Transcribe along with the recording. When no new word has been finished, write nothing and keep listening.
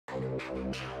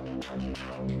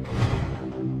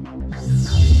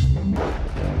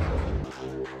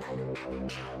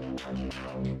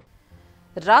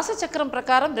రాశి చక్రం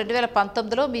ప్రకారం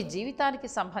 2019లో మీ జీవితానికి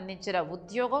సంబంధించిన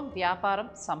ఉద్యోగం, వ్యాపారం,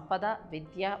 సంపద,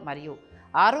 విద్య మరియు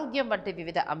ఆరోగ్యం వంటి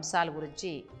వివిధ అంశాల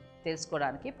గురించి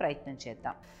తెలుసుకోవడానికి ప్రయత్నం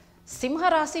చేద్దాం.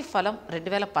 సింహరాశి ఫలం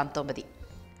 2019.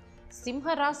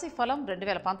 సింహరాశి ఫలం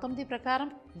 2019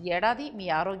 ప్రకారం ఈ ఏడాది మీ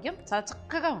ఆరోగ్యం చాలా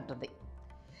చక్కగా ఉంటుంది.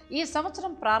 ఈ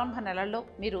సంవత్సరం ప్రారంభ నెలల్లో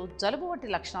మీరు జలుబు వంటి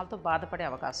లక్షణాలతో బాధపడే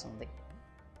అవకాశం ఉంది.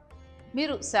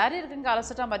 మీరు శారీరకంగా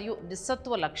అలసట మరియు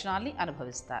నిస్సత్వ లక్షణాల్ని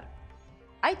అనుభవిస్తారు.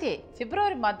 అయితే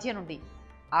ఫిబ్రవరి మధ్య నుండి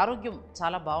ఆరోగ్యం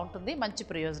చాలా బాగుంటుంది, మంచి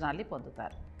ప్రయోజనాల్ని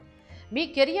పొందుతారు. మీ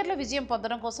కెరియర్లో విజయం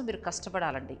పొందడం కోసం మీరు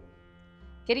కష్టపడాలండి.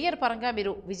 కెరియర్ పరంగా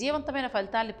మీరు విజయవంతమైన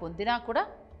ఫలితాల్ని పొందినా కూడా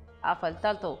ఆ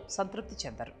ఫలితాలతో సంతృప్తి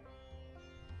చెందరు.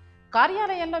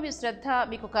 కార్యాలయంలో మీ శ్రద్ధ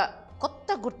మీకు ఒక కొత్త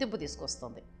గుర్తింపు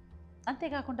తీసుకొస్తుంది.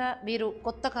 అంతేకాకుండా మీరు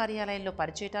కొత్త కార్యాలయంలో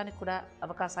పనిచేయడానికి కూడా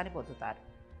అవకాశాన్ని పొందుతారు.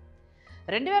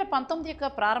 2019 యొక్క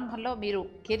ప్రారంభంలో మీరు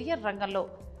కెరియర్ రంగంలో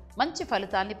మంచి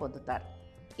ఫలితాల్ని పొందుతారు.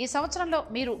 ఈ సంవత్సరంలో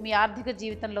మీరు మీ ఆర్థిక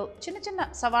జీవితంలో చిన్న చిన్న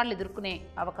సవాళ్లు ఎదుర్కొనే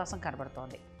అవకాశం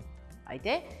కనబడుతోంది.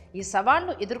 అయితే ఈ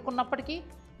సవాళ్లు ఎదుర్కొన్నప్పటికీ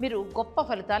మీరు గొప్ప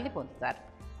ఫలితాల్ని పొందుతారు.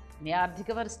 మీ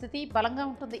ఆర్థిక పరిస్థితి బలంగా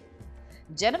ఉంటుంది.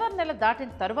 జనవరి నెల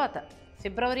దాటిన తరువాత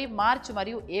ఫిబ్రవరి, మార్చి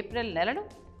మరియు ఏప్రిల్ నెలలు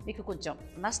మీకు కొంచెం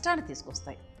నష్టాన్ని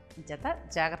తీసుకొస్తాయి. చేత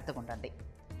జాగ్రత్తగా ఉండండి.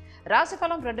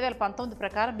 రాశిఫలం 2019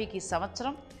 ప్రకారం మీకు ఈ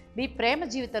సంవత్సరం మీ ప్రేమ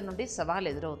జీవితం నుండి సవాలు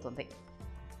ఎదురవుతుంది.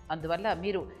 అందువల్ల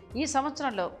మీరు ఈ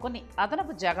సంవత్సరంలో కొన్ని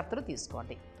అదనపు జాగ్రత్తలు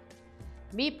తీసుకోండి.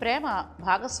 మీ ప్రేమ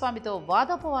భాగస్వామితో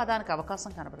వాదోపవాదానికి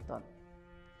అవకాశం కనబడుతోంది.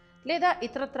 లేదా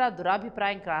ఇతరత్రా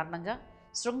దురాభిప్రాయం కారణంగా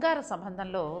శృంగార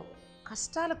సంబంధంలో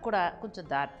కష్టాలకు కూడా కొంచెం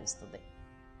దారితీస్తుంది.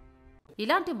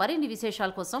 ఇలాంటి మరిన్ని విశేషాల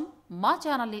కోసం మా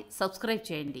ఛానల్ని సబ్స్క్రైబ్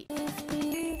చేయండి.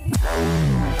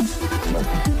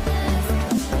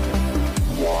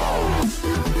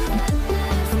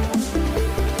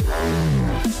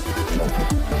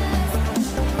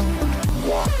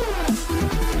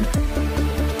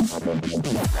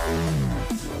 Wow.